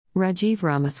Rajiv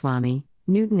Ramaswamy,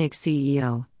 Nutanix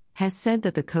CEO, has said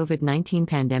that the COVID-19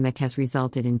 pandemic has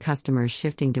resulted in customers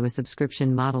shifting to a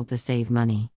subscription model to save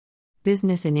money.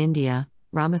 Business in India,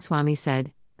 Ramaswamy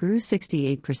said, grew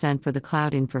 68% for the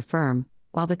cloud infra firm,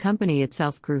 while the company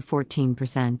itself grew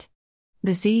 14%.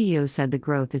 The CEO said the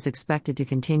growth is expected to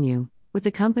continue, with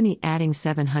the company adding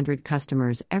 700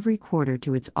 customers every quarter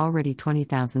to its already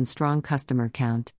 20,000-strong customer count.